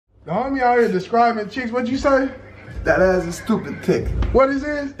The homie out here describing chicks. What'd you say? That ass is stupid tick. What is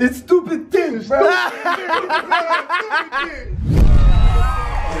this? It's stupid tick, bro. Stupid tick.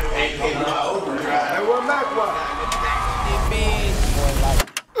 Hey, what Mackwop?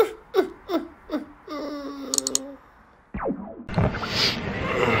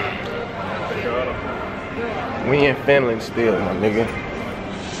 We in Finland still, my nigga.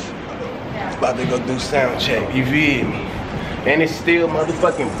 About to go do sound check, you feel me? And it's still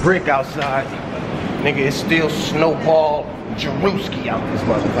motherfucking brick outside. Nigga, it's still snowball Jayrock out this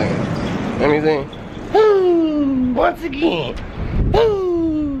motherfucker. Let me think. Once again.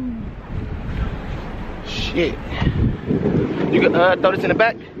 Shit. You can throw this in the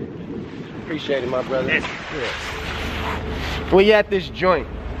back? Appreciate it, my brother. Yes. We at this joint.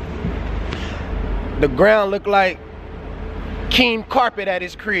 The ground look like King carpet at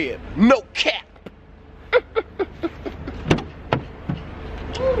his crib. No cap.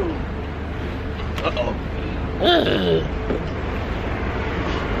 Uh-oh.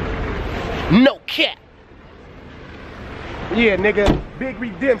 No cap. Yeah, nigga. Big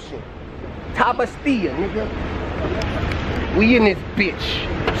redemption. Top of steel, nigga. We in this bitch.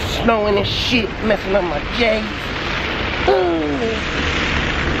 Snowing and shit. Messing up my J's.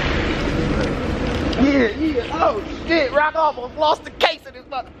 Yeah. Oh shit, Rock almost lost the case of this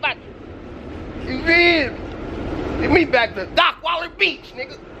motherfucker. You feel me? Get me back to Dock Waller Beach,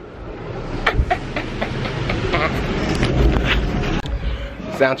 nigga.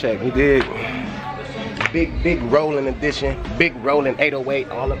 Sound check, he did. Big rolling edition, big rolling 808,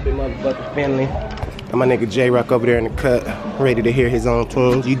 all up in motherfucking Finland. And my nigga Jayrock over there in the cut, ready to hear his own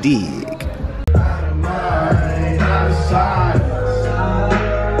tunes, you dig. Out of mind, out of sight,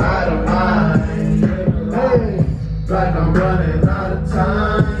 out of mind. Hey, like I'm running out of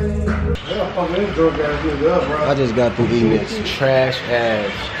time. I just got through eating this trash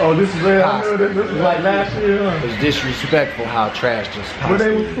ass. Oh, this is real. I know that this is like last year. Huh? It's disrespectful how trash just pasta. Where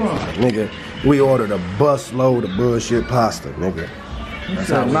they was from? Nigga, we ordered a bus load of bullshit pasta, nigga. That's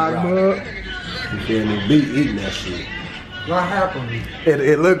how we rock. You feel me? Be eating that shit. What happened?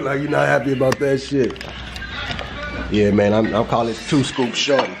 It looked like you're not happy about that shit. Yeah, man, I'm calling this 2 scoops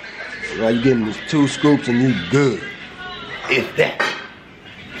shorty. Right, you getting this 2 scoops and you good. If that.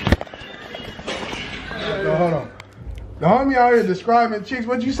 No, hold on. The homie out here describing chicks.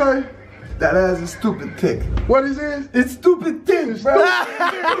 What'd you say? That ass is stupid tick. What is this? It's stupid tick, bro. Wow,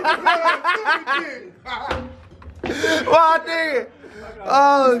 nigga.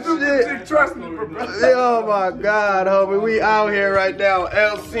 Oh shit. Trust me, bro. Oh my God, homie. We out here right now.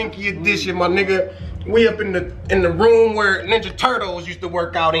 Helsinki edition, my nigga. We up in the room where Ninja Turtles used to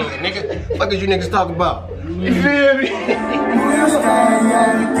work out in, nigga. What is you niggas talking about? You feel me?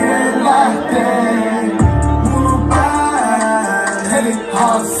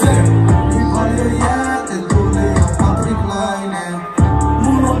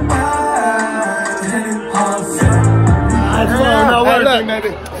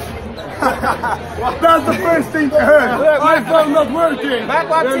 That's the first thing you heard. My phone not working.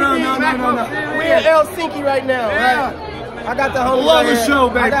 Mackwop TV, No. We in Helsinki right now, right? I got the whole Love the show,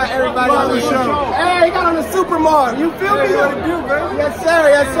 baby. I got everybody Love on the show. Hey, he got on the Supermarket. You feel me? What to do, baby? Yes, sir.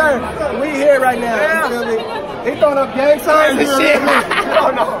 Yes, sir. We here right now. Yeah. You feel me? He throwing up gang signs and shit.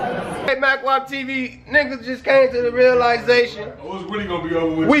 Oh, no. Hey, Mackwop TV, niggas just came to the realization. What's really gonna be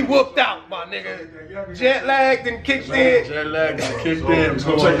over with? We whooped out, my nigga. Jet lagged and kicked in. Jet lagged and kicked in. It's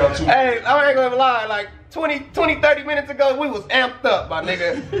gonna check out too. Hey, I ain't gonna lie, like 20, 30 minutes ago, we was amped up, my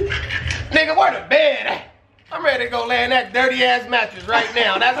nigga. Nigga, where the bed at? I'm ready to go lay in that dirty ass mattress right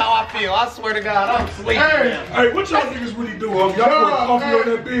now. That's how I feel. I swear to God, I'm sleeping. Hey, what y'all niggas really do, homie? Y'all pour coffee on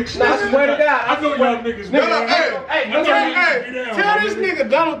that bitch? I swear to God. I know y'all niggas. Tell this nigga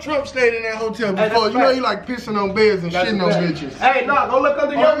Donald Trump stayed in that hotel before. You know he like pissing on beds and shitting on bitches. Hey, no, go look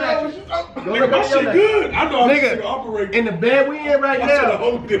under your mattress. Nigga, my shit good. I know how this nigga operate. In the bed we in right I now. should have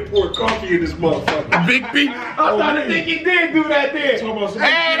hoped to pour coffee in this motherfucker. Big B. I'm starting to think he did do that then.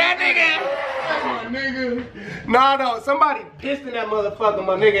 Hey, that nigga. Nigga. No, somebody pissed in that motherfucker,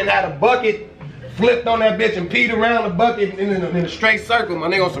 my nigga, and had a bucket flipped on that bitch and peed around the bucket in a straight circle, my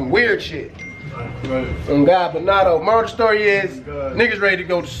nigga, on some weird shit. Some God, but not though. Moral of the story is, niggas ready to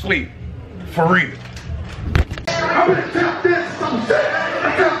go to sleep. For real. I'm gonna tap that some shit.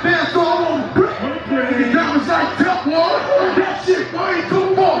 I got pants all on brick. That was like tap one. That shit way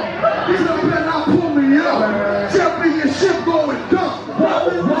too far. You know better not pull me up. Tell me your shit going dumb.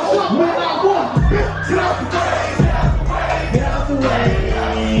 What's up when I want? Get out the way. Get out the way.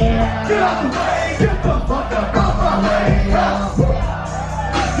 Get out the way. Get the fuck out my way.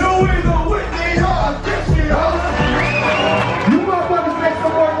 You either with me or against me, huh? You motherfuckers make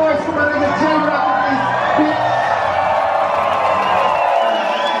some more noise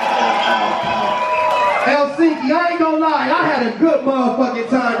had a good motherfucking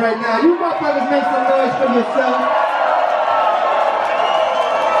time right now. You motherfuckers make some noise for yourself.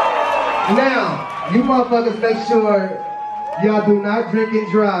 Now, you motherfuckers make sure y'all do not drink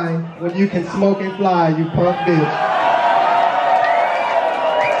and drive when you can smoke and fly, you punk bitch.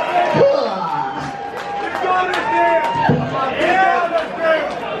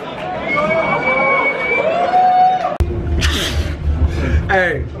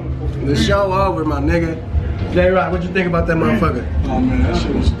 Hey, the show over, my nigga. Jayrock, what you think about that motherfucker? Oh man, that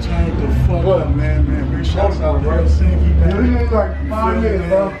shit was turned the fuck up, man. Big shout out to Helsinki, man. We like 5 minutes,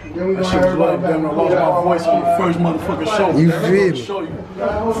 bro. That shit was like, damn, I lost my voice on the first motherfucking show. You did. Show you.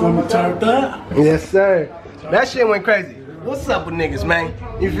 Before me turned up. Yes, sir. That shit went crazy. What's up with niggas, man?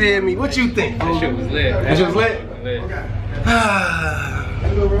 You feel me? What you think? That shit was lit. That shit was lit?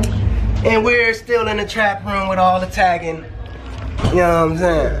 And we're still in the trap room with all the tagging. You know what I'm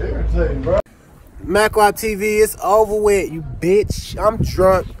saying? Mackwop TV, it's over with, you bitch. I'm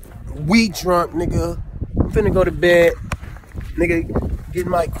drunk. We drunk, nigga. I'm finna go to bed. Nigga,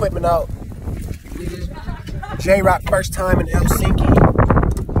 getting my equipment out. Jayrock first time in Helsinki.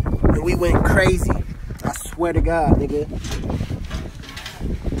 And we went crazy. I swear to God, nigga.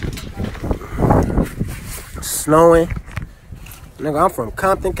 Snowing. Nigga, I'm from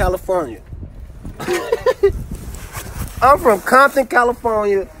Compton, California. I'm from Compton,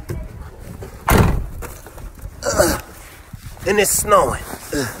 California. And it's snowing.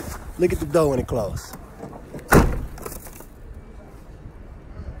 Look at the door when it closed.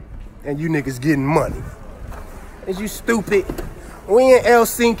 And you niggas getting money. Is you stupid? We in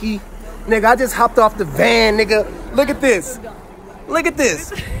Helsinki. Nigga, I just hopped off the van, nigga. Look at this. Look at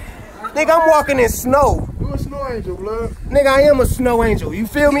this. Nigga, I'm walking in snow. You a snow angel, blood. Nigga, I am a snow angel. You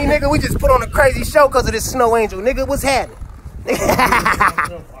feel me, nigga? We just put on a crazy show because of this snow angel. Nigga, what's happening?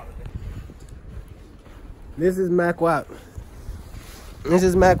 This is Mackwop. This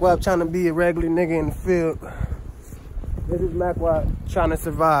is Mackwop trying to be a regular nigga in the field. This is Mackwop trying to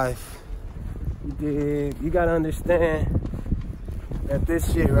survive. You dig? You gotta understand that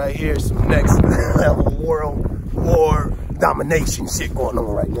this shit right here is some next level world war domination shit going on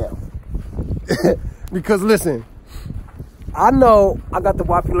right now. Because listen, I know I got the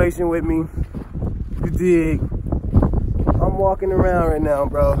population with me. You dig? I'm walking around right now,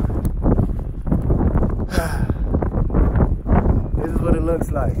 bro. This is what it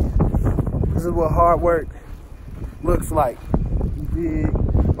looks like. This is what hard work looks like. You dig?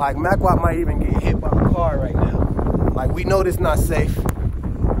 Like Mackwop might even get hit by a car right now. Like we know this not safe.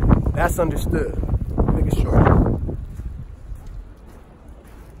 That's understood. Nigga short.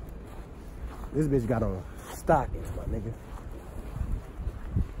 This bitch got on stockings, my nigga.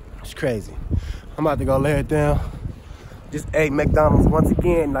 It's crazy. I'm about to go lay it down. Just ate McDonald's once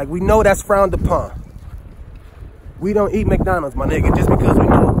again. Like we know that's frowned upon. We don't eat McDonald's, my nigga, just because we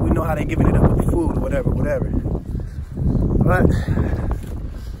know how they giving it up with the food, whatever. But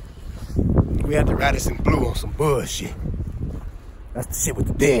we had to Radisson Blue on some bullshit. That's the shit with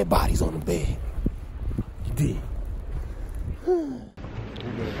the dead bodies on the bed. You did.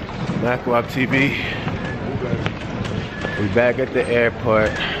 Mackwop TV. We back at the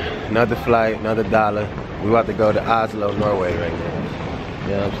airport. Another flight, another dollar. We about to go to Oslo, Norway right now. You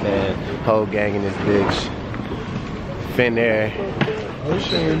know what I'm saying? Whole gang in this bitch. Finnair.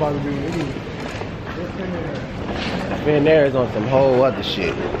 Finnair is on some whole other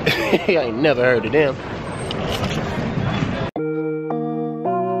shit. I ain't never heard of them.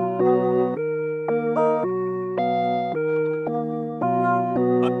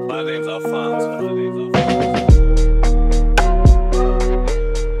 My name's Alphonse.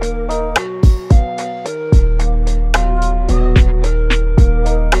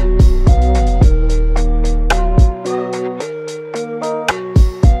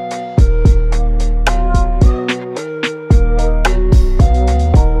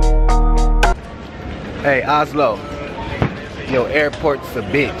 Hey, Oslo, your airport's a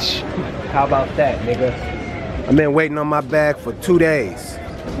bitch. How about that, nigga? I've been waiting on my bag for 2 days.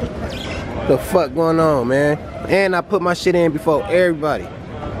 The fuck going on, man? And I put my shit in before everybody.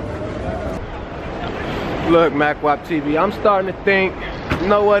 Look, Mackwop TV, I'm starting to think, you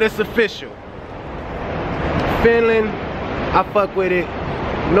know what, it's official. Finland, I fuck with it.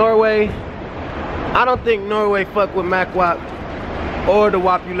 Norway, I don't think Norway fuck with Mackwop or the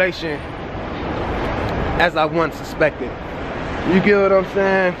population as I once suspected. You get what I'm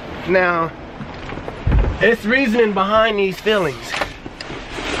saying? Now, it's reasoning behind these feelings.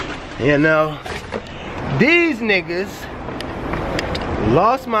 You know, these niggas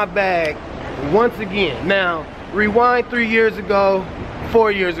lost my bag once again. Now, rewind 3 years ago,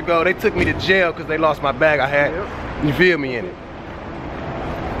 4 years ago, they took me to jail because they lost my bag. I had You feel me in it?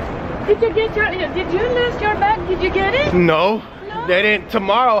 Did you get your, did you lose your bag? Did you get it? No. No? They didn't,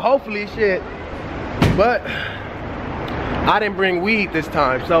 tomorrow, hopefully, shit. But I didn't bring weed this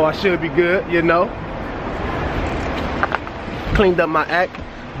time, so I should be good, you know. Cleaned up my act,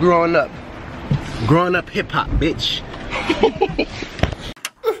 growing up hip hop, bitch.